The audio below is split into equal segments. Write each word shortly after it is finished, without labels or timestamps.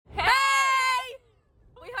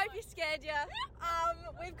scared you.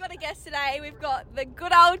 We've got a guest today. We've got the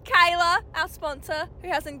good old Kayla, our sponsor, who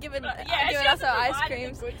hasn't given us our ice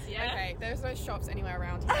creams. Okay, there's no shops anywhere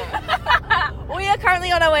around here. We are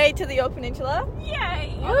currently on our way to the York Peninsula.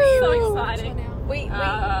 Yay! Woo. So exciting.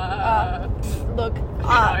 Look.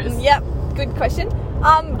 knows? Yep. Good question.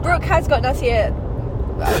 Brooke has gotten us here.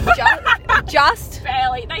 Just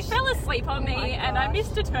Barely. They fell asleep on me and I gosh.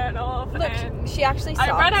 missed a turn off. Look, and she actually sucks.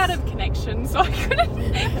 I ran out of connection, so I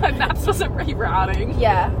couldn't. My maps wasn't rerouting.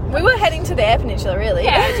 Yeah, we were heading to the Air Peninsula, really.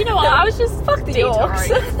 Yeah, do you know what? I was just Fuck the detouring. Yorks.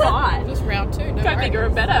 It's fine. Just round 2. No Go worries. bigger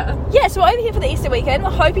and better. Yeah, so we're over here for the Easter weekend. We're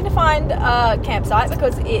hoping to find a campsite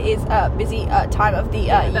because it is a busy time of the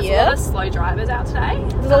There's year. a lot of slow drivers out today.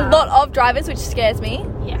 There's a lot of drivers, which scares me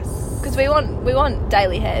Yes. because we want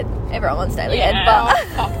daily head. Everyone wants daily head, Yeah. but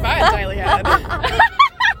Oh, fuck that, daily head.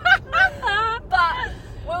 but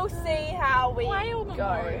we'll see how we Whale go.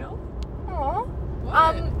 Memorial. Aww.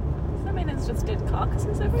 What? Does that mean there's just dead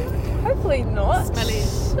carcasses everywhere? Hopefully not. Smelly.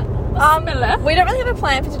 Similar. We don't really have a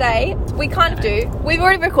plan for today. We kind of do. We've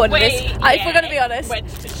already recorded this. If we're going to be honest. Went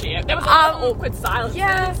to shit. There was a lot of awkward silences.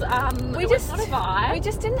 yeah. We just not a vibe. We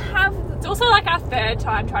just didn't have. It's also like our third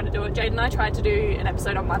time trying to do it. Jade and I tried to do an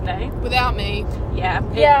episode on Monday. Without me.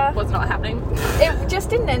 It was not happening. It just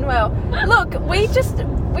didn't end well. Look, we're just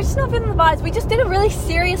not feeling the vibes. We just did a really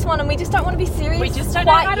serious one, and we just don't want to be serious. We just don't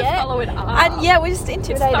know quite how to yet. follow it up. And yeah, we're just It's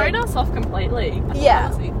intimidated. thrown us off completely.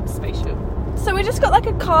 Yeah. Honestly, spaceship. So we just got like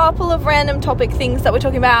a couple of random topic things that we're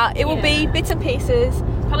talking about. It will be Yeah. bits and pieces.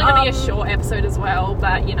 Probably going to be a short episode as well,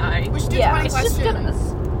 but you know. We should do Yeah. 20 It's just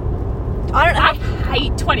questions. I don't know. I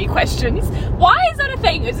hate 20 questions. Why is that a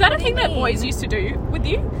thing? Is that What a do you thing that mean? boys used to do with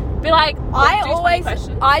you? Be like, I do 20 always,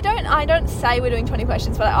 questions. I don't say we're doing 20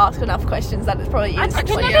 questions, but I ask enough questions that it probably is. I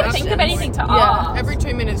can 20 never questions. think of anything to Yeah. ask. Every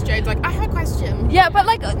 2 minutes, Jade's like, I have a question. Yeah, but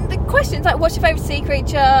like the questions, like what's your favourite sea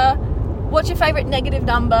creature? What's your favourite negative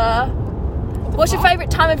number? What's your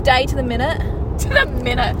favourite time of day to the minute? To the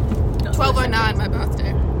minute. 12:09, my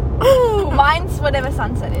birthday. Ooh, mine's whatever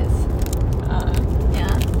sunset is. Yeah.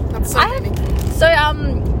 That's so many. So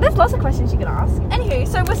there's lots of questions you can ask. Anywho,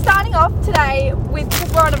 so we're starting off today with,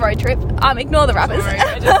 because we're on a road trip. Ignore the rappers. Sorry.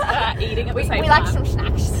 We're just eating at the we same like time. some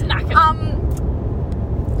snacks. Snacking.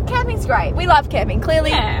 Camping's great. We love camping. Clearly,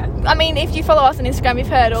 Yeah. I mean, if you follow us on Instagram, you've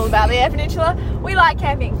heard all about the Air Peninsula. We like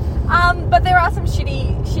camping. But there are some shitty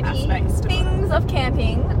Aspects to things of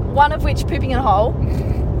camping. One of which, pooping in a hole.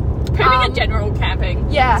 Pooping in general camping.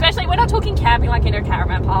 Yeah. Especially, we're not talking camping like in a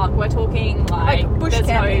caravan park. We're talking like bush there's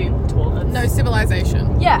camping. no toilets. No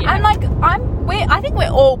civilization. Yeah, Yeah. and like I think we're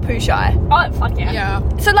all poo shy. Oh, fuck yeah.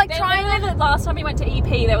 Yeah. So like Then trying literally the last time we went to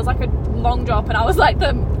EP, there was like a long drop, and I was like,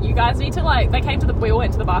 you guys need to like. They came to we all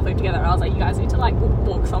went to the bathroom together, and I was like, you guys need to like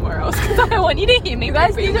walk somewhere else because I don't want you to hear me. You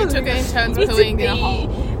guys need to took it in turns need to pooing in be a hole.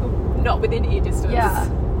 not within ear distance. Yeah.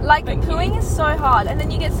 Like Thank pooing you. is so hard, and then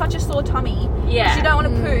you get such a sore tummy. Yeah. 'cause you don't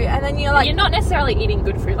want to poo, and then you're like, You're not necessarily eating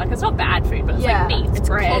good food. Like it's not bad food, but it's Yeah. like meats, It's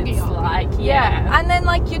breads, clogging up. like yeah. And then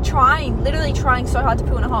like you're literally trying so hard to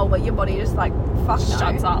poo in a hole, but your body just like fuck no.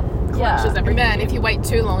 shuts up, Yeah. clenches And everything. then if you wait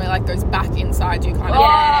too long, it like goes back inside you kind of.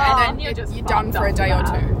 Yeah, Oh. and then you're just you're done fucked for a after day or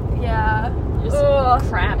that. two. Yeah. Just Ugh,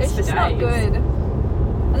 cramps it's for just not days. good.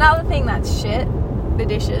 Another thing that's shit, the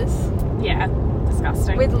dishes Yeah,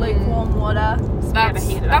 disgusting. with lukewarm water. That's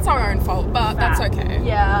heat it that's up. our own fault, but that's Fat. okay.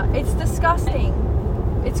 Yeah, it's disgusting.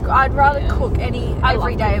 I'd rather Yeah. cook I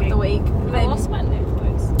every love day of the week I than lost my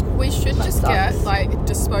necklace. We should That just sucks. get like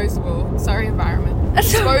disposable. Sorry, environment.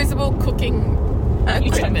 Disposable cooking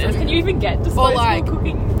equipment. Can you even get disposable like-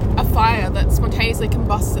 cooking? A fire that spontaneously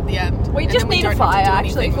combusts at the end. we and just then we need a don't have to fire. do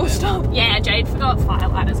Actually, anything full with it. stop. Yeah, Jade forgot fire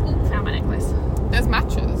lighters. Ooh, found my necklace. There's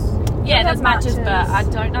matches. Yeah, have there's matches, but matches. I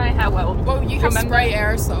don't know how well. Well, you have Remember- spray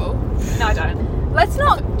aerosol. No, I don't. Let's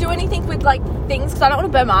not do anything with like things because I don't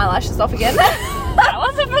want to burn my eyelashes off again. That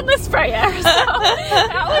wasn't from the spray aerosol.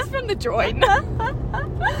 That was from the joint. And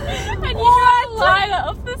you tried to light it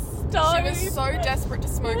off the stove. She was so desperate to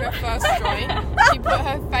smoke her first joint, she put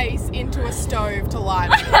her face into a stove to light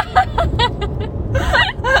it.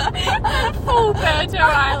 Full burnt her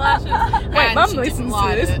eyelashes. Wait, And Mum she didn't listens to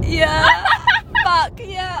light this. it. Yeah. Fuck.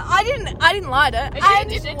 Yeah. I didn't light it. It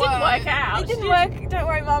didn't didn't work. work out. It didn't work. Don't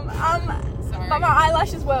worry, Mum. Sorry. But my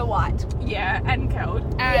eyelashes were white. Yeah, and curled.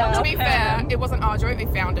 And Yeah. to be fair, it wasn't our joint, we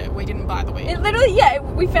found it. We didn't buy the weed. It literally, yeah,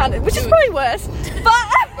 we found it, which is Dude. probably worse. But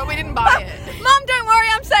But we didn't buy it. Mum, don't worry,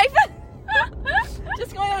 I'm safe.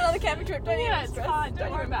 Just going on another camping trip. Don't Yeah, even it's stress. fine.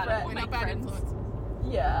 Don't worry about it. fret. We're Make not bad friends. influence.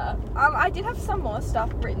 Yeah. I did have some more stuff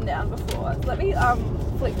written down before. Let me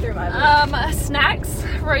flick through my book. Snacks,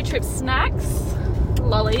 road trip snacks.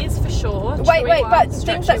 lollies for sure. Wait, Chewy but ones, things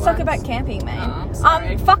stretchy that suck ones. about camping, man. I'm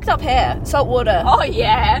sorry. Fucked up hair, salt water. Oh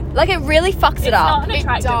yeah. Like it really fucks it It's up. not an It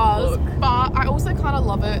attractive does, look. but I also kind of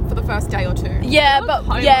love it for the first day or two. Yeah, look but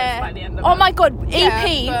homeless yeah. by the end of Oh it. my god, Yeah,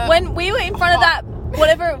 EP. but- When we were in front of that,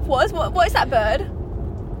 whatever it was, what is that bird?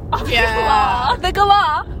 Yeah. The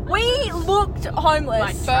galah. We looked homeless.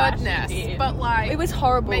 Like, Bird Trash, nest, you did. but like It was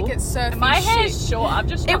horrible. make it surfy. My hair's chic. short. I've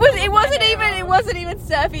just. It wasn't even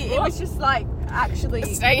surfy. It was just like actually.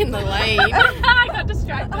 Stay in the lane. I got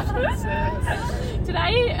distracted.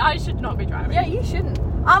 Today I should not be driving. Yeah, you shouldn't.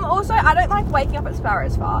 Also, I don't like waking up at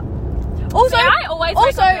Sparrow's fart. Also, See, I always wake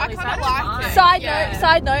also, up I early, so kinda that's like fine. it.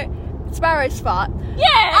 side note, Sparrow's fart.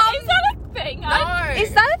 Yeah, is that a thing? No.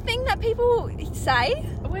 Is that a thing that people say?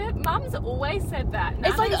 Mum's always said that.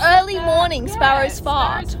 It's like Nana's said early that. morning, Yeah, sparrows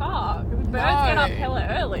fart. Sparrows fart. Birds No. get up hella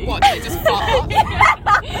early. What? They just fart. They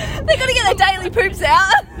gotta get their daily poops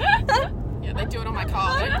out. Yeah, they do it on my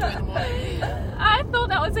car. They do it in the morning. I thought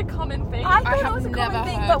that was a common thing. I thought it have was a never common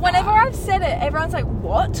thing, heard but whenever that. I've said it, everyone's like,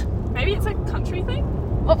 "What?" Maybe it's a country thing.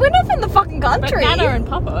 Well, we're not from the fucking But country. Nana and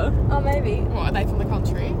Papa, Oh, maybe. What, are they from the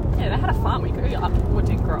country? yeah, they had a farm. We grew up. We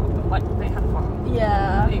didn't grow up, but like they had a farm.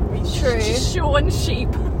 Yeah. We True. Shorn sheep.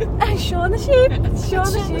 Shaun the sheep.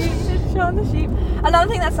 Shaun the sheep. Shaun the sheep. Another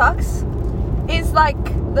thing that sucks is like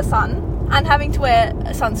the sun and having to wear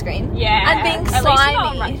a sunscreen. Yeah. And being At least you got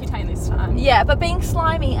on slimy. Rakuten this time. Yeah, but being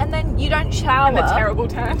slimy and then you don't shower. And the terrible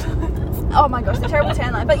tan. Oh my gosh, the terrible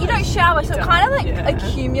tan line. But you don't shower, so it kind of like Yeah.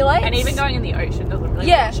 accumulates. And even going in the ocean doesn't really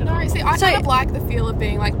Yeah. wash it No, off. see, I So- kind of like the feel of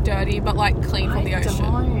being like dirty, but like clean from the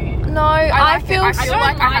ocean. No, I like it. feel. I feel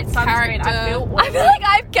like I have sunscreen. character. I feel I feel like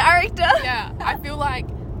I have character. Yeah, I feel like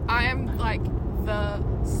I am like the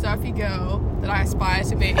surfy girl that I aspire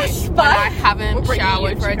to be when I We're haven't bringing you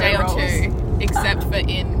showered for a day or Chico two, except for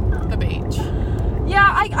in the beach. Yeah,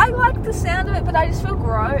 I like the sound of it, but I just feel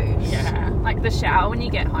gross. Yeah. Like the shower when you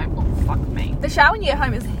get home. Oh, fuck me. The shower when you get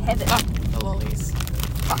home is heaven. Oh, the lollies.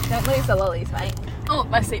 Fuck, don't lose the lollies, mate. Oh,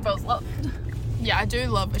 my seatbelt's locked. Yeah, I do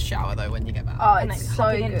love a shower though when you get back. Oh, And it's then so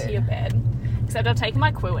hopping into your good. bed. Except I've taken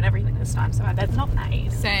my quilt and everything this time, so my bed's not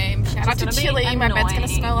made. Same. Shout out to gonna be Chili. My bed's gonna annoying.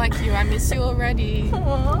 smell like you. I miss you already.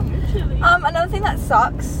 Aw. Another thing that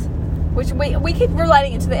sucks, which we keep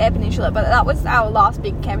relating it to the Air Peninsula, but that was our last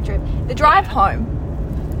big camping trip. The drive home.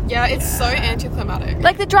 Yeah, it's so anticlimactic.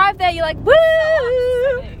 Like the drive there, you're like, woo!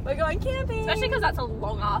 upsetting. We're going camping. Especially because that's a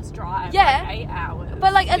long ass drive. Yeah. Like 8 hours.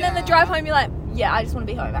 But like, and then the Yeah. drive home, you're like, yeah, I just want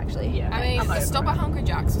to be home actually. yeah. I mean, I'm the over stop it. at Hungry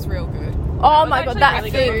Jack's was real good. Oh was my god, actually that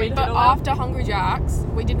really good when we food. did But all after Hungry Jack's,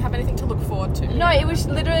 we didn't have anything to look forward to. No, it was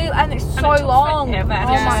literally, and it's And so it took long. forever, and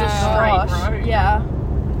Oh it's my just a straight gosh. road. Yeah.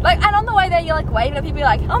 Like, and on the way there, you're like waving at people. You're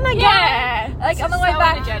like, oh my Yeah. god. Like It's on the so way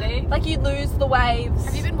back, energetic. like you lose the waves.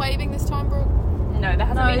 Have you been waving this time, Brooke? No, there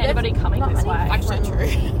hasn't No, been there's anybody coming not this many way. Actually,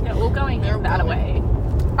 true. They're all going They're that all way.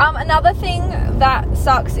 Another thing that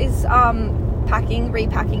sucks is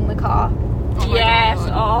repacking the car. Oh my Yes.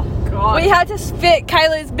 God. Oh god. We had to fit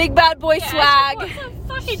Kayla's big bad boy Yeah, swag. It's a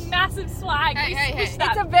fucking massive swag. Hey, We hey, hey. squished that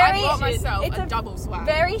It's a I very, bought myself it's a double swag.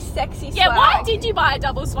 very sexy Yeah, swag. why did you buy a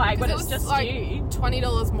double swag when Because it's it was just like you?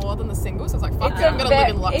 $20 more than the single, so I was like, fuck It's it, a I'm gonna ve- live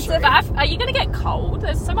in it's luxury. a But are you going to get cold?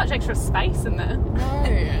 There's so much extra space in there.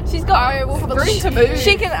 No. She's got I will have a room to shoot. move.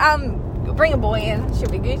 She can bring a boy in. She'll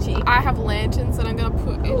be Gucci. I have lanterns that I'm gonna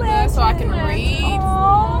put in there so I can read.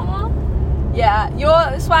 Aww. Yeah,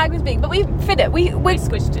 your swag was big, but we fit it. We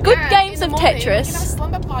squished it. good And games in of the morning, Tetris. We can have a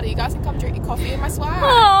slumber party. You guys can come drink your coffee in my swag.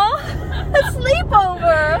 Aww, a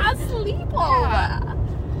sleepover. A sleepover.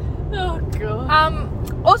 Oh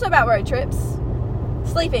god. Also about road trips,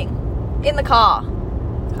 sleeping in the car.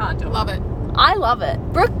 Can't do it. Love it. I love it.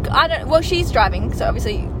 Brooke, I don't. Well, she's driving, so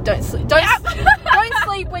obviously don't sleep. Don't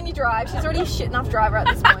sleep when you drive. She's already a shit enough driver at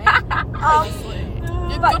this point.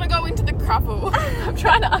 You're but- gonna go into the gravel. I'm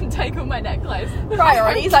trying to untangle my necklace.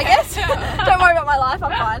 Priorities, I guess. Don't worry about my life.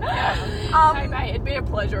 I'm fine. Hey mate, it'd be a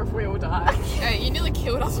pleasure if we all died. Hey, you nearly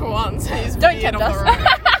killed us once. He's Don't veered tempt off the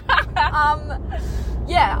us. road.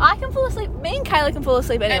 Yeah, I can fall asleep. Me and Kayla can fall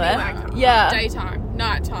asleep anywhere. Anyway, Yeah. Daytime,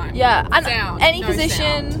 nighttime. Yeah, and Sound, any no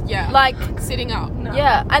position, sound. Yeah. like, Sitting up. No.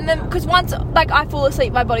 yeah, and then because once like I fall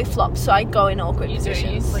asleep, my body flops, so I go in awkward You do.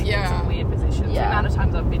 positions. You sleep in Yeah. some weird positions. Yeah. The amount of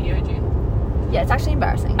times I've videoed you. Yeah, it's actually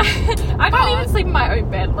embarrassing. I can't even sleep in my own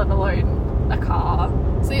bed, let alone a car.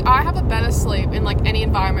 See, I have a better sleep in like any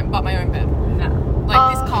environment but my own bed. No.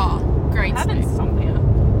 Like this car, great I have sleep. insomnia.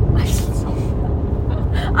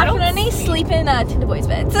 I can only sleep in Tinder Boys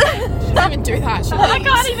beds. She doesn't even do that. She I leaves.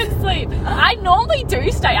 can't even sleep. I normally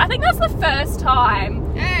do stay. I think that's the first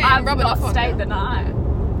time Hey, I've rub it not off on stayed you. the night.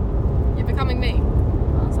 You're becoming me.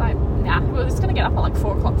 I was like, nah, we were just going to get up at like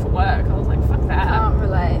 4 o'clock for work. I was like, fuck that. Can't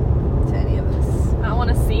relate to any of us. I don't want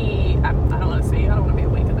to be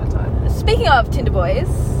awake at that time. Speaking of Tinder boys,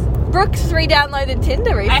 Brooks re-downloaded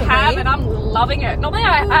Tinder recently. I have, and I'm loving it. Normally,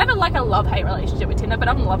 I have a love-hate relationship with Tinder, but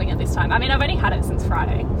I'm loving it this time. I mean, I've only had it since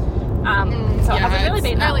Friday, so it hasn't really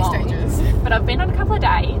been that early long. stages. But I've been on a couple of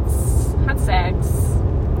dates, had sex.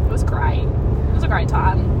 It was great. It was a great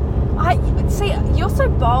time. See, you're so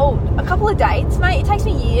bold. A couple of dates, mate. It takes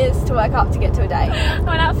me years to work up to get to a date. I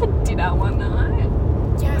went out for dinner one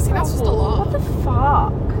night. Yeah, see, that's just a lot. What the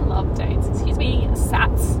fuck? I love dates. Excuse me,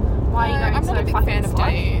 Sats. Why are you going I'm so not a big fucking fan of slow?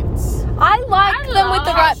 dates. I like them with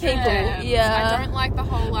the right Pressure. people. Yeah. I don't like the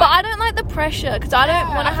whole, like... But I don't like the pressure because I don't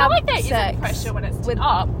want to I have feel like there sex. isn't pressure when it's with-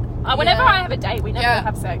 up. Whenever Yeah. I have a date, we never Yeah.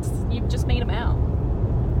 have sex. You just meet them out.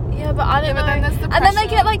 Yeah, but I don't know. but then there's the and then they pressure.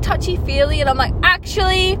 get like touchy-feely and I'm like,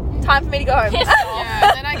 actually, time for me to go home. Yes. Yeah,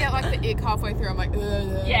 and then I get like the ick halfway through. I'm like,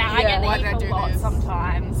 ugh. Yeah, I get why the did I ick do a lot this?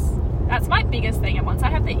 sometimes. That's my biggest thing. And once I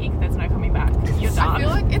have the ick, there's no coming back. You're done. I feel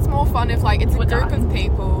like it's more fun if like it's We're a group done. of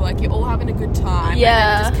people, like you're all having a good time.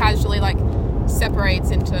 Yeah. And then it just casually like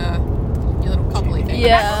separates into your little coupley thing.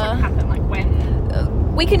 Yeah. That doesn't happen. Like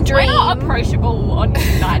when We can we're dream. not approachable on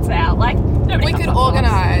nights out. Like nobody We comes could up to us.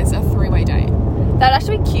 organise a 3-way date. That'd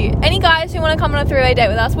actually be cute. Any guys who want to come on a 3-way date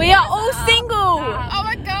with us, we are all single. Oh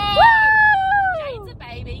my god! Jade's a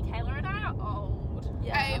baby. Kayla and I are old.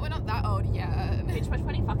 Yeah. Hey, we're not that old yet. Bitch, we're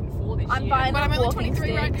 24 this I'm year. buying But I'm only walking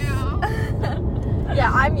 23 right sticks. now.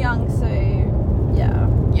 Yeah, I'm young, so yeah.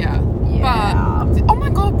 Yeah. Yeah. But, oh my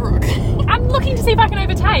god, Brooke. I'm looking to see if I can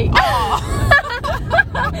overtake. Oh.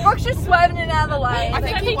 Brooke's just swerving it out of the lane. I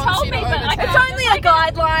think He he wants told you me, to but, like, overtake. It's only a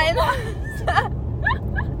guideline.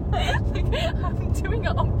 I'm doing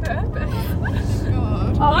it on purpose.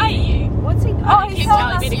 God. Why are you? What's he? I Oh, think he's he's telling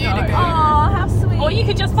telling us me to you go. to go. Oh, how sweet. Or you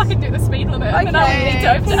could just fucking do the speed limit and then I wouldn't need to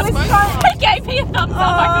Okay. open He up. was trying- He gave me a thumbs up.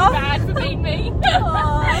 I feel bad for being me.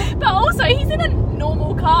 Aw. But also, he's in a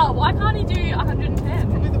normal car. Why can't he do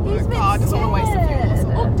 110? With a He's work been car, just want to waste the fuel or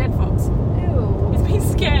scared. Oh, something. dead fox. Ew. He's been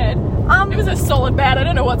scared. It was a solid bad. I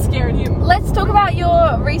don't know what's scaring him. Let's talk about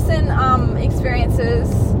your recent experiences.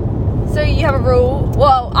 So you have a rule.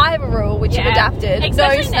 Well, I have a rule which you've adapted.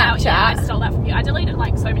 Especially no now, Snapchat. yeah, I stole that from you. I deleted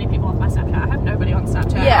like so many people off my Snapchat. I have nobody on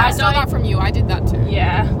Snapchat. Yeah. I stole that from you. I did that too.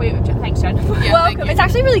 Yeah, thanks, Jen. Yeah, thank Welcome. you. It's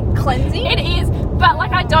actually really cleansing. It is, but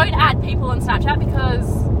like I don't add people on Snapchat because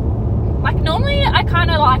like normally I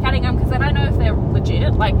kind of like adding them because then I know if they're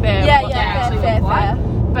legit, like they're Yeah, what yeah, they actually fair, look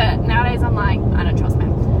like. But nowadays I'm like, I don't trust them.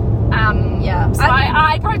 Yeah. So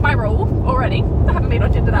I broke my rule already. I haven't been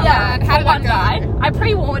on Tinder that Yeah, long. and how For did that one go? guy, I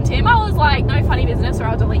pre-warned him. I was like, no funny business or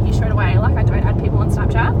I'll delete you straight away. Like I don't add people on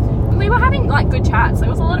Snapchat. And we were having like good chats. There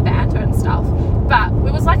was a lot of banter and stuff. But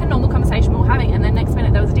it was like a normal conversation we were having and then next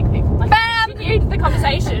minute there was a dick pic. Like Bam! he continued the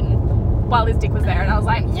conversation while his dick was there and I was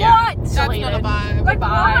like, Yeah, what? that's not a Deleted. vibe. Like,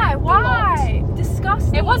 Goodbye. why?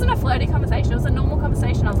 Disgusting. It wasn't a flirty conversation. It was a normal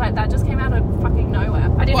conversation. I was like, that just came out of fucking nowhere.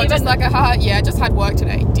 I didn't What, even. just like a yeah, just had work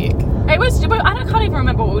today, dick. It was. I can't even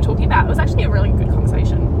remember what we were talking about. It was actually a really good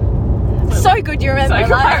conversation. So good you remember. So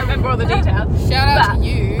like- I remember all the details. Shout out But, to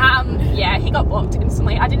you. Yeah, he got blocked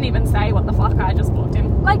instantly. I didn't even say what the fuck. I just blocked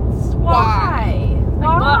him. Like, why? Like,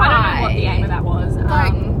 well, I don't know what the aim of that was.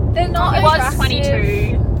 Like, They're not it was attractive.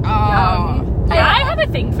 22. Oh. Young. Yeah, I have a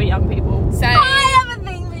thing for young people. Say. I have a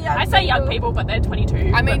thing for young I say young people, but they're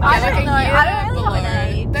 22. I mean, But I yeah, don't like know. a I year don't really below. have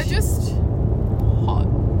an age. They're just hot.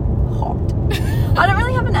 I don't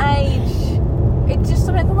really have an age. It just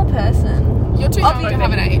depends on the person. You're too young to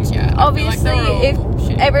have an age yet. I feel like Obviously, they're all if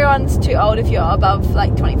shitty. everyone's too old if you're above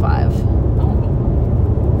like 25.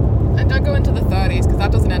 And don't go into the 30s because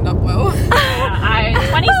that doesn't end up well.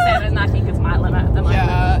 27, I think, is my limit at the moment.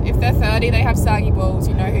 Yeah, if they're 30, they have saggy balls,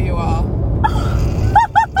 you know who you are.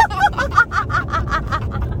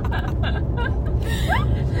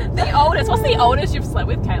 The oldest. What's the oldest you've slept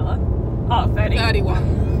with, Kayla? Oh, 30.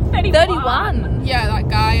 31. 31. Yeah, that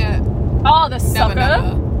guy at Oh, the soccer.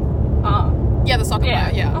 Never. Oh, Yeah, the soccer yeah.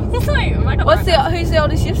 player, yeah. I was like, oh my God, Who's the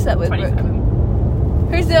oldest you've slept with? Brooke? 27.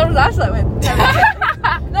 Who's the oldest I slept with?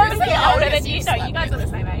 No, Who's the older oldest than you. you've No, slept you guys are with?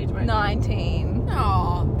 the same age, right? 19.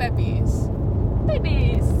 Aw, babies.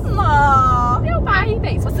 Babies. Aww. Little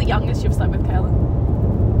babies. What's the youngest you've slept with, Kayla?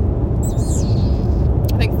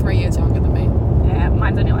 I think 3 years younger than me. Yeah,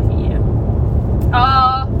 mine's only like a year.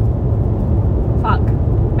 Oh, fuck.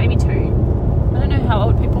 Maybe 2. I don't know how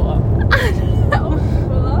old people are.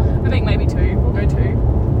 I think maybe 2. We'll go 2.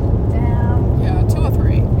 Damn. Yeah, 2 or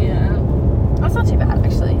 3. Yeah. That's not too bad,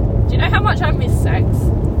 actually. Do you know how much I miss sex?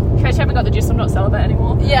 In case you haven't got the gist, I'm not celibate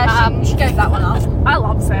anymore. Yeah, she gave that one up. I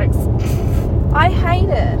love sex. I hate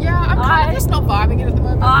it. Yeah, I'm kind of just not vibing it at the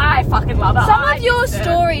moment. I fucking love it. Some of your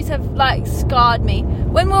stories have like scarred me.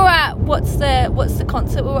 When we were at what's the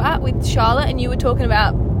concert we were at with Charlotte, and you were talking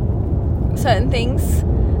about certain things,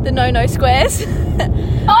 the no squares. You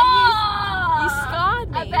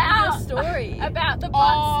scarred me with your story about the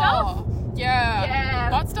butt stuff. Yeah.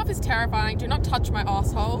 Butt stuff is terrifying. Do not touch my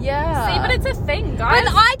asshole. Yeah. See, but it's a thing, guys. And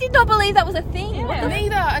I did not believe that was a thing. Yeah. What the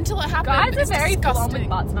Neither until it happened. Guys are very full on with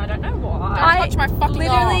butts, and I don't know why. Don't touch my fucking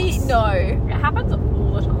literally arse. no. It happens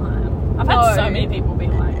all the time. I've had so many people be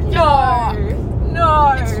like, No.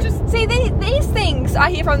 It's just See, these things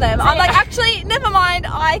I hear from them. I'm like, actually, never mind.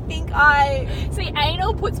 I think see,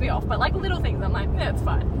 anal puts me off, but like little things, I'm like, yeah, it's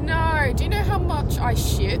fine. no. Do you know how much I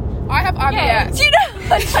shit? I have IBS. Yeah. Do you know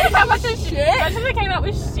How much is shit? Imagine they came out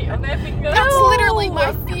with shit on their fingers. That's literally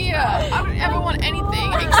my fear. I don't ever want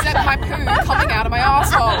anything except my poo coming out of my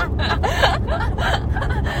asshole.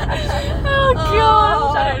 Oh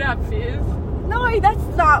gosh, I don't have fears. No, that's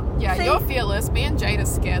not. Yeah, See, you're fearless. Me and Jade are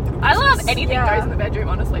scared little I love bitches. anything Yeah. goes in the bedroom,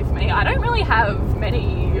 honestly, for me. I don't really have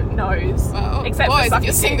many no's. Well, except boys, for if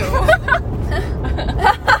you're sucking single,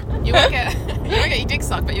 dick. you won't get your dick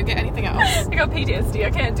sucked, but you'll get anything else. I got PTSD, I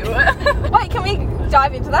can't do it. Wait, can we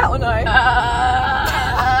dive into that or no?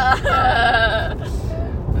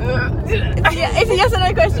 Yeah, it's a yes or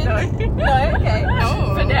no question. No. No, okay.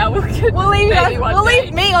 Oh. For now, we'll We'll maybe one day.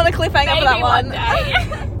 leave me on a cliffhanger for that Maybe one.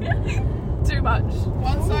 day. Too much.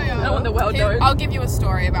 Once I want the world here, knows. I'll give you a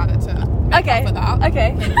story about it to make Okay. up for that.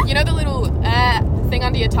 Okay. You know the little thing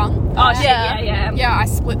under your tongue? Oh, shit, Yeah. yeah. Yeah, I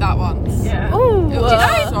split that once. Yeah. Ooh. It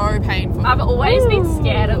was so painful. I've always been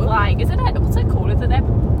scared of like, what's it called? Is it their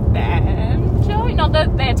banjo? Not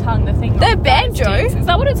their tongue, the thing. Their on banjo? sticks. Is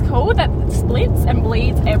that what it's called? That splits and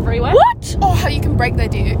bleeds everywhere? What? Oh, how you can break their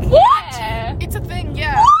dick. Yeah. It's a thing,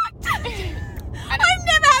 yeah. I'm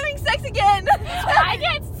never having sex again. I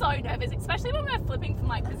get so nervous, especially when we're flipping from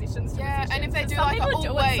like positions to Yeah, positions. and if they do Some like, people oh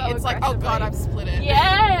do wait, it so it's like, oh god, I've aggressively. split it.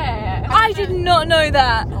 Yeah. I did not know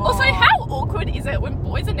that. Also, how awkward is it when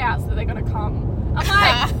boys announce that they're gonna come? I'm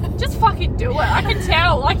like, just fucking do it. I can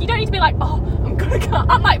tell. Like, you don't need to be like, oh, I'm gonna come.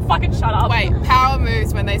 I'm like, fucking shut up. Wait, power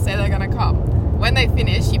moves when they say they're gonna come. When they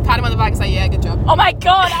finish, you pat them on the back and say, yeah, good job. Oh my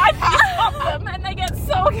god, I fist bump them and they get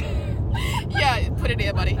so Yeah, put it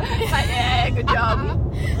here, buddy. like, yeah, good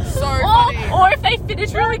job. So funny. Or if they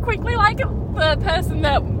finish really quickly, like the person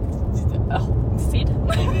that Sid.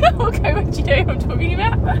 Okay, what do you know who I'm talking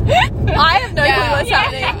about? I have no clue what's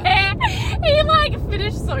happening. He like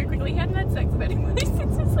finished so quickly. He hadn't had sex with anybody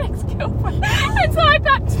since his ex-girlfriend. And so I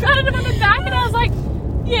patted him on the back and I was like,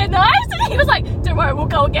 yeah, nice. And he was like, don't worry, we'll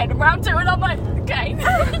go again in round 2. And I'm like, okay.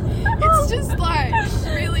 It's just like,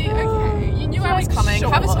 really, okay. You knew I was coming.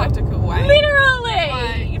 Sure. Have a spectacle way. Literally.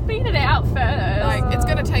 Like- You beat it out first. Like, it's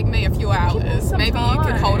gonna take me a few hours. some Maybe you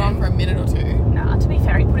could time. hold on for a minute or two. Nah, to be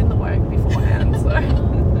fair, he put in the work beforehand, so.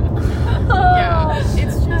 Yeah,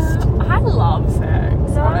 it's just... I love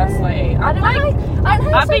sex, honestly. I don't like.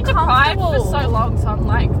 I've been deprived for so long, so I'm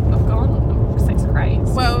like, I've gone sex craze.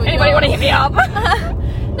 Well, anybody yeah. want to hit me up?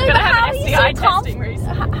 No, Gonna but have how an are you STI so testing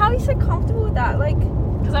recently. How are you so comfortable with that? Like,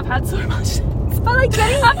 Because I've had so much sex. but like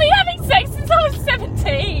getting. I've been having sex since I was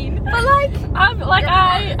 17. But like,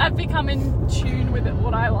 I've become in tune with it,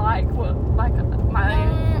 what I like, what like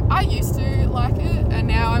my. I used to like it, and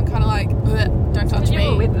now I'm kind of like, "Ugh, don't touch You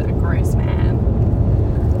were me. with a gross man.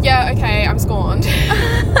 Yeah, okay, I'm scorned.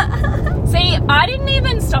 See, I didn't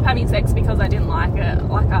even stop having sex because I didn't like it.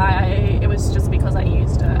 It was just because I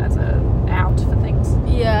used it as a out for things.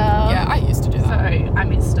 yeah. Yeah, I used to do So that. I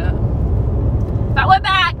missed it. But we're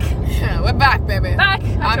back. Yeah, we're back, baby. Back. I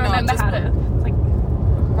have I'm to not remember just how to. It's like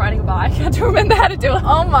riding a bike. I have to remember how to do it.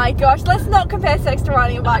 Oh my gosh, let's not compare sex to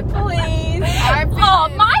riding a bike, please. I've been... Oh,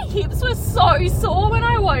 my hips were so sore when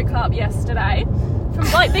I woke up yesterday from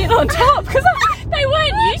like being on top because they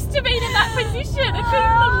weren't used to being in that position. It's been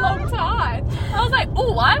a long time. I was like,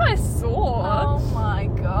 oh, why am I sore? Oh my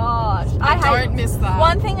gosh. I don't miss that.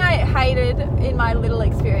 One thing I hated in my little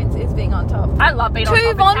experience is being on top. I love being on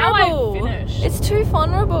Too top. It's how I vulnerable. finish. It's too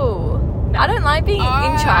vulnerable. I don't like being in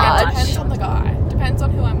Depends charge. on the guy. Depends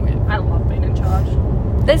on who I'm with. I love being in charge.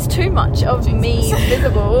 There's too much of me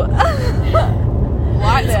visible.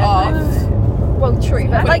 Lights Yeah. off. Well, true,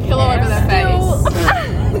 but Put a like pillow over their still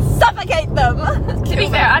suffocate them. To be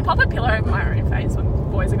fair, I'd pop a pillow over my own face when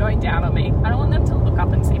boys are going down on me. I don't want them to look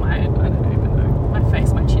up and see my, I don't even know, my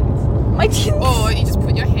face, my chins. My chin. Or you just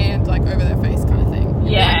put your hand like over their face kind of thing. You'd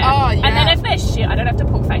be Yeah. like, oh, yeah. And then if they're shit, I don't have to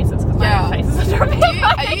poke faces because my own face is under me.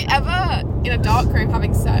 Are you ever in a dark room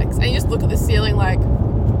having sex and you just look at the ceiling like,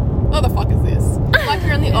 what the fuck is this? Like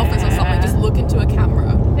you're in the office or something, just look into a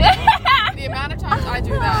camera. Be The amount of times I do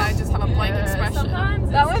that, I just have a blank expression. Sometimes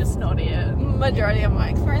That it's was- just not it. Majority of my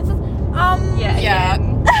experiences. Yeah.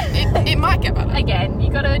 It might get better. Again, you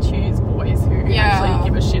gotta choose boys who Yeah. actually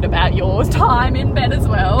give a shit about your time in bed as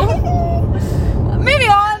well. Moving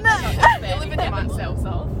on. They're living their themselves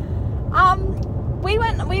off. We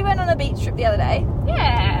went on a beach trip the other day.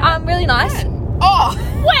 Yeah. Really nice. Oh,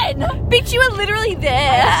 When? Bitch, you were literally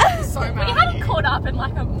there. so mad. We hadn't caught up in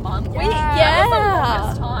like a month. Yeah. That was the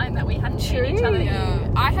longest time that we hadn't seen each other. Yeah.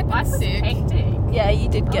 I had been Life was sick. hectic. Yeah, you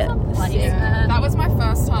did get That was a sick. place. Yeah. That was my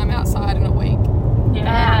first time outside in a week.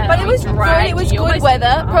 Yeah. But it was good. It was good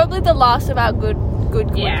weather. Probably the last of our good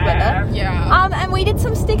weather. Yeah. And we did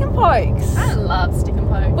some stick and pokes. I love stick and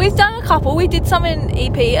poke. We've done a couple. We did some in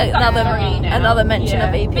EP. Another mention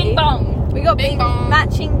of EP. Bing bong. We got Bing bong.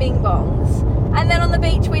 matching bing bongs. And then on the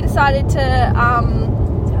beach we decided to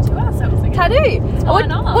Tattoo ourselves again. tattoo. Why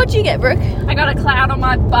not? What'd you get, Brooke? I got a cloud on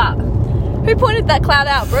my butt. Who pointed that cloud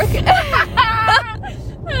out, Brooke?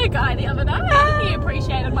 A guy the other day. He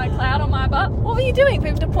appreciated my cloud on my butt. What were you doing for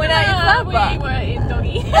him to point out your cloud We butt? were in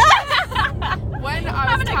doggy. When I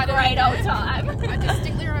was Having a tattooing great old it, time. I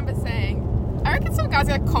distinctly remember saying, I reckon some guys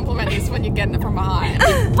are going to compliment this when you're getting it from behind.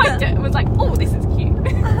 Poked it and was like, oh, this is cute.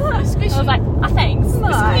 I was like, thanks.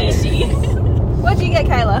 Nice. Squishy. What'd you get,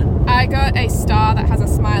 Kayla? I got a star that has a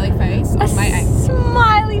smiley face on my ankle.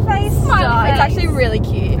 Smiley face. Smiley It's face. actually really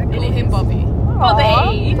cute. I call him Bobby.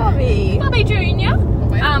 Bobby. Aw, Bobby. Bobby Jr.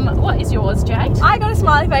 What is yours, Jade? I got a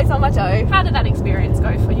smiley face on my toe. How did that experience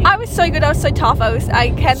go for you? I was so good. I was so tough. I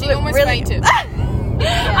handled She it almost really. fainted.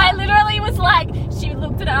 I literally was like, she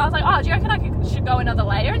looked at it, I was like, oh, do you reckon I should go another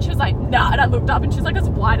layer? And she was like, nah. And I looked up and she was like as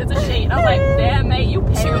white as a sheet. And I was like, damn, mate, you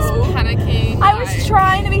pale. She was panicking. I was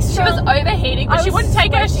trying to be She strong. was overheating, but I she was wouldn't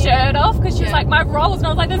take her sweating. shirt off because she was Yeah. like, my rolls. And I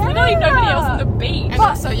was like, there's literally nobody else on the beach. And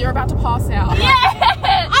also, you're about to pass out. Yeah!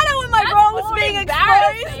 I don't want my That's rolls more being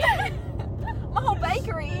embarrassing. exposed. My whole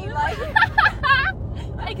bakery, like.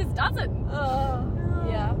 Baker's dozen.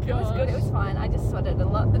 Yeah, it was good. It was fine. I just sweated a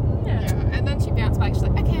lot. But Yeah. And then she bounced back. She's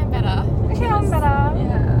like, okay, I'm better. okay, I'm better.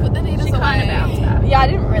 Yeah. Put the needles She kind of away. bounced out. Yeah, I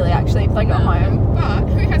didn't really actually because I got home. But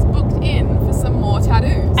who has booked in for some more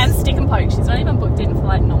tattoos? And stick and poke. She's not even booked in for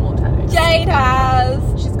like normal tattoos. Jade has.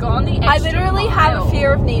 She's gone the I extra literally mile. have a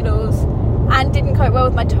fear of needles and didn't cope well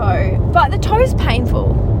with my toe. But the toe's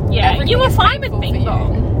painful. Yeah, Everything you were is fine with painful for Bing you.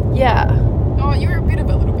 Bong. Yeah. Oh, you're a bit of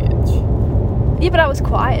a little bitch. Yeah, but I was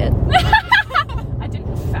quiet. I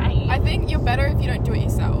didn't faint. I think you're better if you don't do it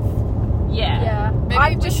yourself. Yeah.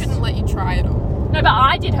 Maybe we shouldn't let you try it all. No, but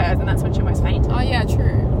I did hers and that's when she almost fainted. Oh, yeah,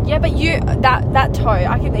 true. Yeah, but that toe,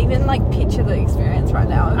 I can even like picture the experience right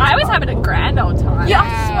now. It I was having a horrible. grand old time. Yeah,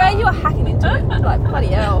 I swear you were hacking into it. Like, bloody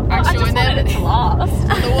hell. I Actually, just and wanted then it to last.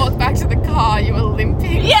 on the walk back to the car, you were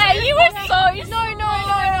limping. Yeah, you were so No.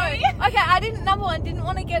 Okay, I number one, didn't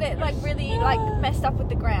want to get it like really like messed up with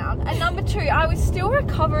the ground. And number two, I was still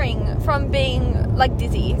recovering from being like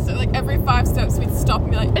dizzy. So, like, every 5 steps, we'd stop and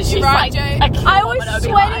be like, And you she's right, like Jay? a I kilometre was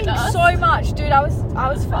behind sweating us. so much, dude. I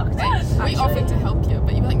was fucked. We actually. offered to help you,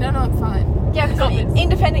 but you were like, no, I'm fine. Yeah, because Got I'm an this.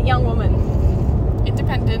 independent young woman.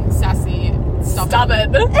 Independent, sassy,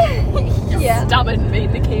 stubborn. Yeah. Stubborn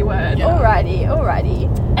being the key word. Yeah.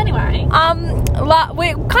 Anyway. Alrighty.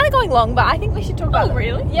 We're kind of going long, but I think we should talk about. Oh,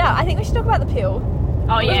 really? Yeah, I think we should talk about the pill.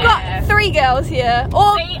 Oh, We've yeah. got 3 girls here. See,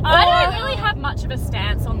 I don't really have much of a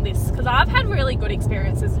stance on this because I've had really good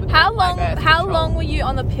experiences with How my long? birth How control. long were you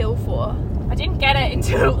on the pill for? I didn't get it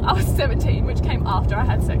until I was 17, which came after I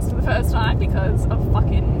had sex for the first time because of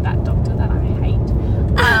fucking that doctor that I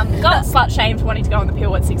hate. Got slut shamed for wanting to go on the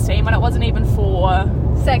pill at 16 when it wasn't even for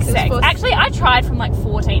Sex. sex. Actually, I tried from like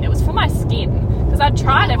 14. It was for my skin because I'd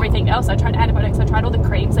tried everything else. I tried antibiotics. I tried all the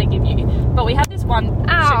creams they give you. But we had this one.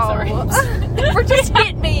 Sorry. Brooke just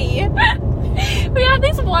hit me. We had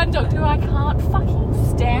this one doctor who I can't fucking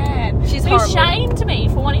stand. She's who horrible. shamed me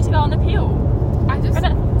for wanting to go on the pill. I just,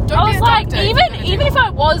 And don't I be was a like, doctor if you're gonna even do if I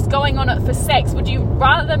was going on it for sex, would you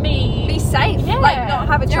rather me Be safe. Yeah. Like not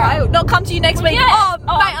have a child. Not come to you next week. Yeah.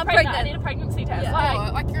 Oh, mate, I'm I need pregnant. a pregnancy test. Yeah. Like,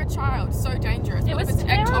 Oh, like you're a child, so dangerous. it What was if it's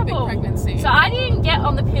ectopic terrible. pregnancy? So I didn't get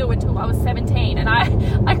on the pill until I was 17, and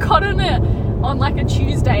I got on it on like a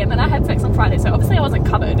Tuesday, and then I had sex on Friday. So obviously I wasn't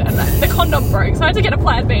covered, and the condom broke. So I had to get a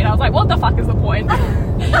plan B, and I was like, what the fuck is the point?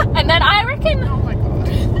 And then I reckon, oh my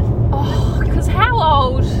god. because how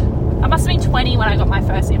old? I must have been 20 when I got my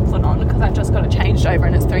first implant on because I just got it changed over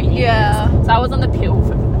and it's 3 years. Yeah. So I was on the pill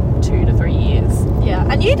for 2 to 3 years. Yeah.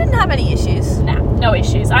 And you didn't have any issues? Nah, no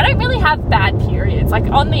issues. I don't really have bad periods. Like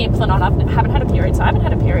on the Implanon, I haven't had a period, so I haven't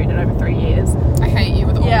had a period in over 3 years. I hate you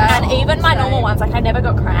with all Yeah. And even my normal ones, like I never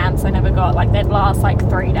got cramps. I never got, like, they'd last like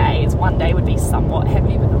 3 days. One day would be somewhat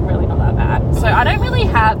heavy, but really not that bad. So I don't really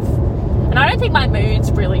have, and I don't think my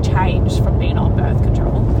mood's really changed from being on birth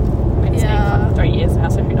control. I mean, it's been for 3 years now,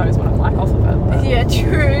 so who knows what I'm like off of it. But Yeah,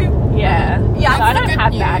 true. yeah. Yeah, so I that's don't the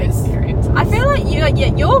have good bad news. experiences. I feel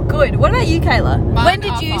like you're good. What about you, Kayla? Mine When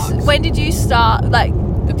did are you fucked. when did you start, like,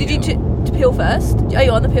 The did you pill. to pill first? Are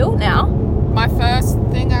you on the pill now? My first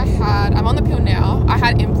thing I had, I'm on the pill now. I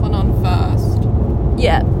had Implanon first.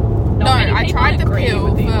 Yeah. No, many I people tried the agree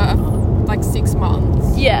pill with you. for like 6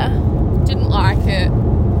 months. Yeah. Didn't like it.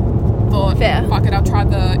 Thought, Fair. fuck it, I'll try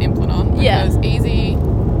the Implanon. Yeah. Because easy.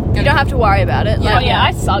 You don't have to worry about it. Yeah. Oh yeah,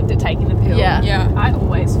 I sucked at taking the pill. Yeah. Yeah. I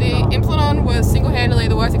always The forgot. Implanon was single-handedly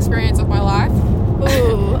the worst experience of my life.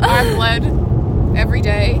 Ooh. I bled every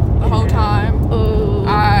day, the whole time. Ooh.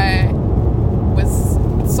 I was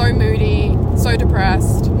so moody, so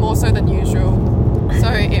depressed, more so than usual. So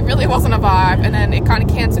it really wasn't a vibe, and then it kind of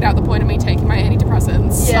cancelled out the point of me taking my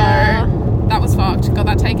antidepressants. Yeah. So that was fucked. Got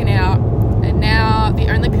that taken out, and now the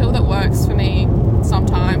only pill that works for me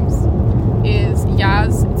sometimes is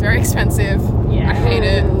Yaz. It's very expensive. Yeah. I hate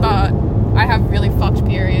it, but I have really fucked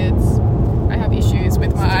periods. I have issues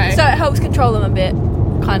with my. So it helps control them a bit,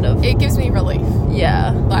 kind of. It gives me relief.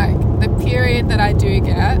 Yeah. Like the period that I do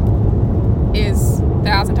get is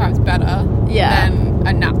 1,000 times better Yeah. than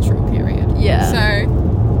a natural period. Yeah.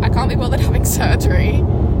 So I can't be bothered having surgery.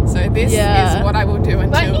 So this Yeah. is what I will do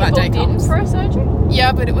Weren't until you that day booked in comes. for a surgery?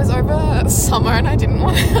 Yeah, but it was over summer and I didn't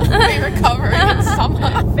want to be recovering in summer.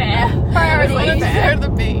 Fair. I wanted to Fair. go to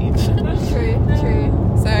the beach.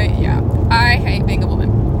 True. So yeah, I hate being a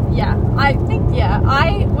woman. Yeah. I think,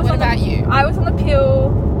 I was What on about the, you? I was on the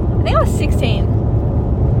pill, I think I was 16.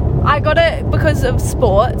 I got it because of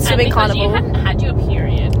sport, swimming and because carnival. you hadn't had your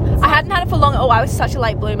period. I hadn't had it for long. Oh, I was such a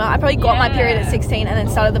late bloomer. I probably got my period at Yeah. 16 and then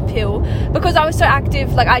started the pill because I was so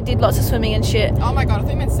active. Like, I did lots of swimming and shit. Oh my god, I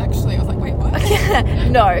think meant sexually. I was like, wait, what?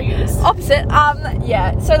 No, Yes. opposite.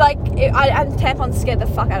 Yeah. So like, and tampons scared the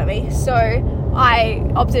fuck out of me. So I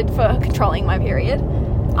opted for controlling my period,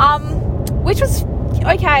 which was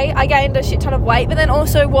okay. I gained a shit ton of weight, but then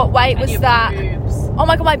also what weight And was your that? boobs. Oh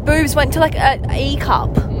my god, my boobs went to like an E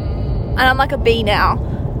cup, and I'm like a B now.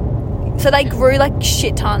 So they grew like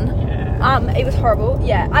shit ton. Yeah. It was horrible.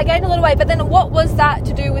 Yeah, I gained a little weight, but then what was that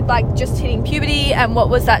to do with like just hitting puberty, and what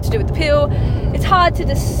was that to do with the pill? It's hard to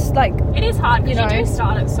just like, It is hard because You know. you do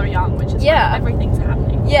start it so young, which is Yeah. when everything's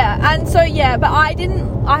happening. yeah, and so yeah, but I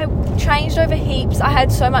changed over heaps. I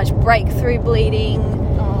had so much breakthrough bleeding.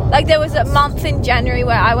 Oh, Like there was a month in January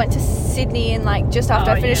where I went to Sydney and like just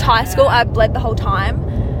after Oh, I finished yeah. high school, I bled the whole time.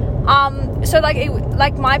 So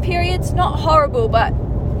like my period's not horrible, but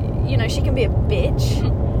you know, she can be a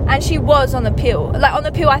bitch. And she was on the pill. Like on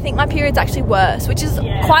the pill, I think my period's actually worse, which is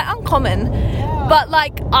Yeah. quite uncommon. yeah. But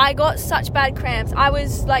like I got such bad cramps. I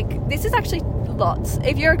was like, this is actually lots.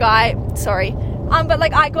 If you're a guy, sorry. But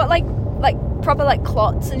like I got like proper like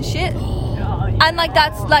clots and shit. Oh, yeah. And like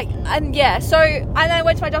that's like, and yeah, so, and then I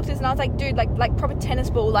went to my doctors and I was like, dude, like proper tennis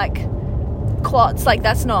ball like clots, like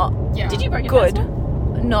that's not yeah. Did you break your good. pencil?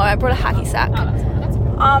 No, I brought a hacky sack. Oh, that's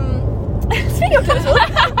fine. Speaking of tennis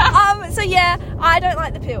balls, so yeah, I don't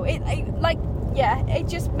like the pill. It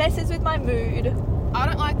just messes with my mood. I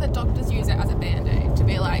don't like that doctors use it as a band-aid to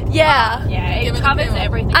be like, Yeah. Yeah, Give it it the covers pill.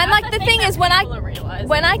 everything. And That's like the thing is, when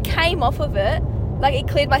I came off of it, like it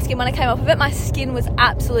cleared my skin. When I came off of it, my skin was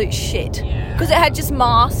absolute shit Yeah. because it had just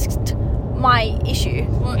masked my issue.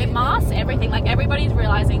 well, It masks everything. Like everybody's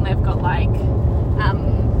realizing they've got like, I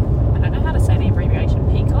don't know how to say the abbreviation.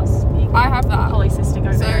 PCOS. I have that. Polycystic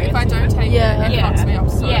ovarian. So if I don't take Yeah. it, it fucks me up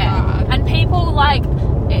so bad. And people like,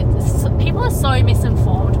 people are so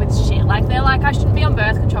misinformed with shit. Like they're like, I shouldn't be on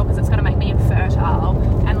birth control because it's going to make me infertile.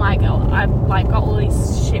 And like, I've like got all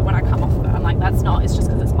this shit when I come off of it. I'm like, that's not. It's just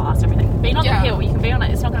because it's masked everything. Being on Yeah. the pill, you can be on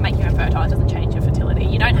it. It's not going to make you infertile. It doesn't change your fertility.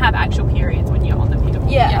 You don't have actual periods when you're on the pill.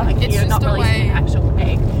 Yeah. Like It's you're not just a releasing way- an actual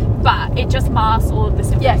egg. But it just masks all of the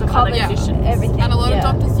symptoms Yeah, of other covers conditions. everything. And a lot Yeah.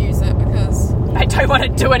 of doctors use it because They don't want to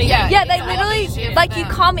do anything. Yeah, they Yeah, literally, shit, like, you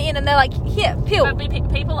them. come in and they're like, here, pill. But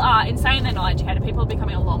people are, in saying they're not educated, people are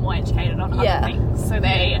becoming a lot more educated on Yeah. other things. So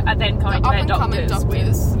they are then going the to their up-and-coming doctors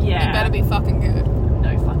doctors, with, yeah, you better be fucking good.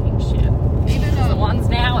 no fucking shit. Even The ones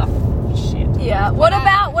now are shit. Yeah. What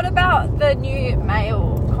about the new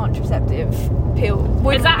male contraceptive pill.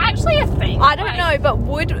 Is that actually a thing? I don't know,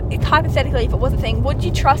 but hypothetically, if it was a thing, would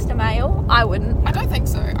you trust a male? I wouldn't. I don't think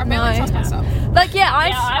so. I barely trust myself. Like, I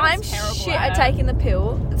I'm was terrible shit at at it. taking the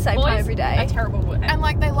pill at the same time every day. Are terrible at And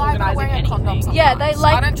like they lie about wearing a condom sometimes. Yeah, they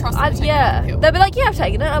like. I don't trust them to take yeah, the pill. they'll be like, yeah, I've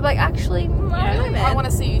taken it. I'm like, actually, I don't know, man. I want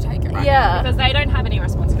to see you take it right Yeah. because they don't have any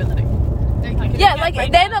responsibility. Like, Yeah, like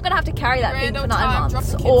they're not gonna have to carry that thing for 9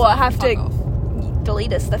 months or have to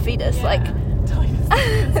delete us, the fetus. Yeah. Like,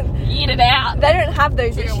 eat it out. they don't have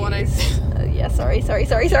those Trigger issues. warning. Yeah, sorry.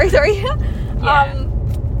 Yeah.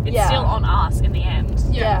 It's yeah. still on us in the end.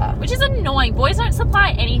 Yeah. Which is annoying. Boys don't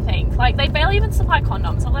supply anything. Like, they barely even supply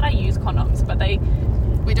condoms. Not that I use condoms, but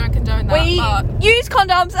We don't condone that. We but use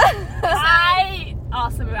condoms. I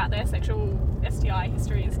ask them about their sexual STI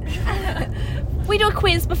histories. We do a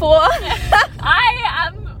quiz before. I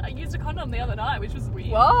used a condom the other night, which was weird.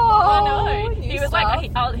 Whoa. I know. New He was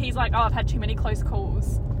stuff. he's like, I've had too many close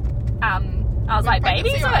calls. I was With like, pregnancy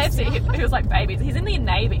babies? or Or STI? he was like, babies. He's in the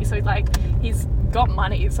Navy, so he's got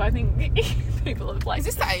money. So I think people have like. is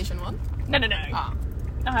this the Asian one? No. Ah.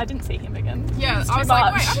 No, I didn't see him again. Yeah, It was I too was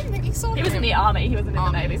like, much. wait, I didn't think you saw him. He was in the army. He wasn't in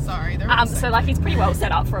the Navy. Sorry. So like he's pretty well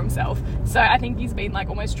set up for himself. So I think he's been like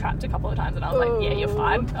almost trapped a couple of times, and I was like, yeah, you're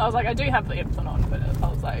fine. I was like, I do have the implant on, but I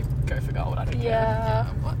was like, go for gold. I don't care. Yeah.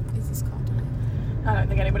 What is this called? I don't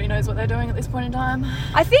think anybody knows what they're doing at this point in time.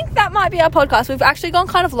 I think that might be our podcast. We've actually gone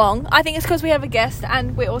kind of long. I think it's because we have a guest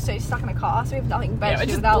and we're also stuck in a car, so we have nothing better Yeah, we're to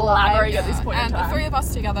do just with our blabbering lives. at this point in And time. the three of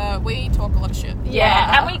us together, we talk a lot of shit.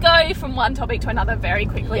 Yeah, and we go from one topic to another very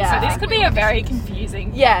quickly. Yeah. So this could be a very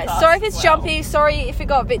confusing. Yeah, podcast sorry if it's as well. jumpy. Sorry if it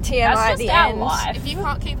got a bit TMI That's at just the our end. life. If you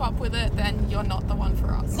can't keep up with it, then you're not the one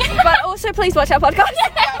for us. But also, please watch our podcast.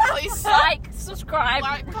 Yeah, please Like, subscribe.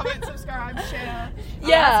 like, comment, subscribe, share.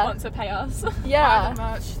 Yeah. Sponsor, pay us. Yeah. Buy the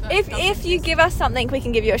merch that If doesn't you exist. give us something, we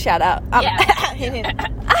can give you a shout out. Yeah. hint, hint.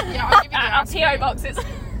 Yeah, I'll give you the Our answer. PO boxes.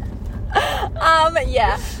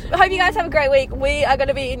 Yeah. I hope you guys have a great week. We are going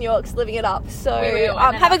to be in York's living it up. So We will,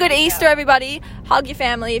 and then have a good after, Easter, yeah. everybody. Hug your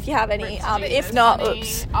family if you have any. If not,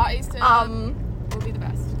 oops. Our Easter will be the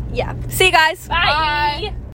best. Yeah. See you guys. Bye.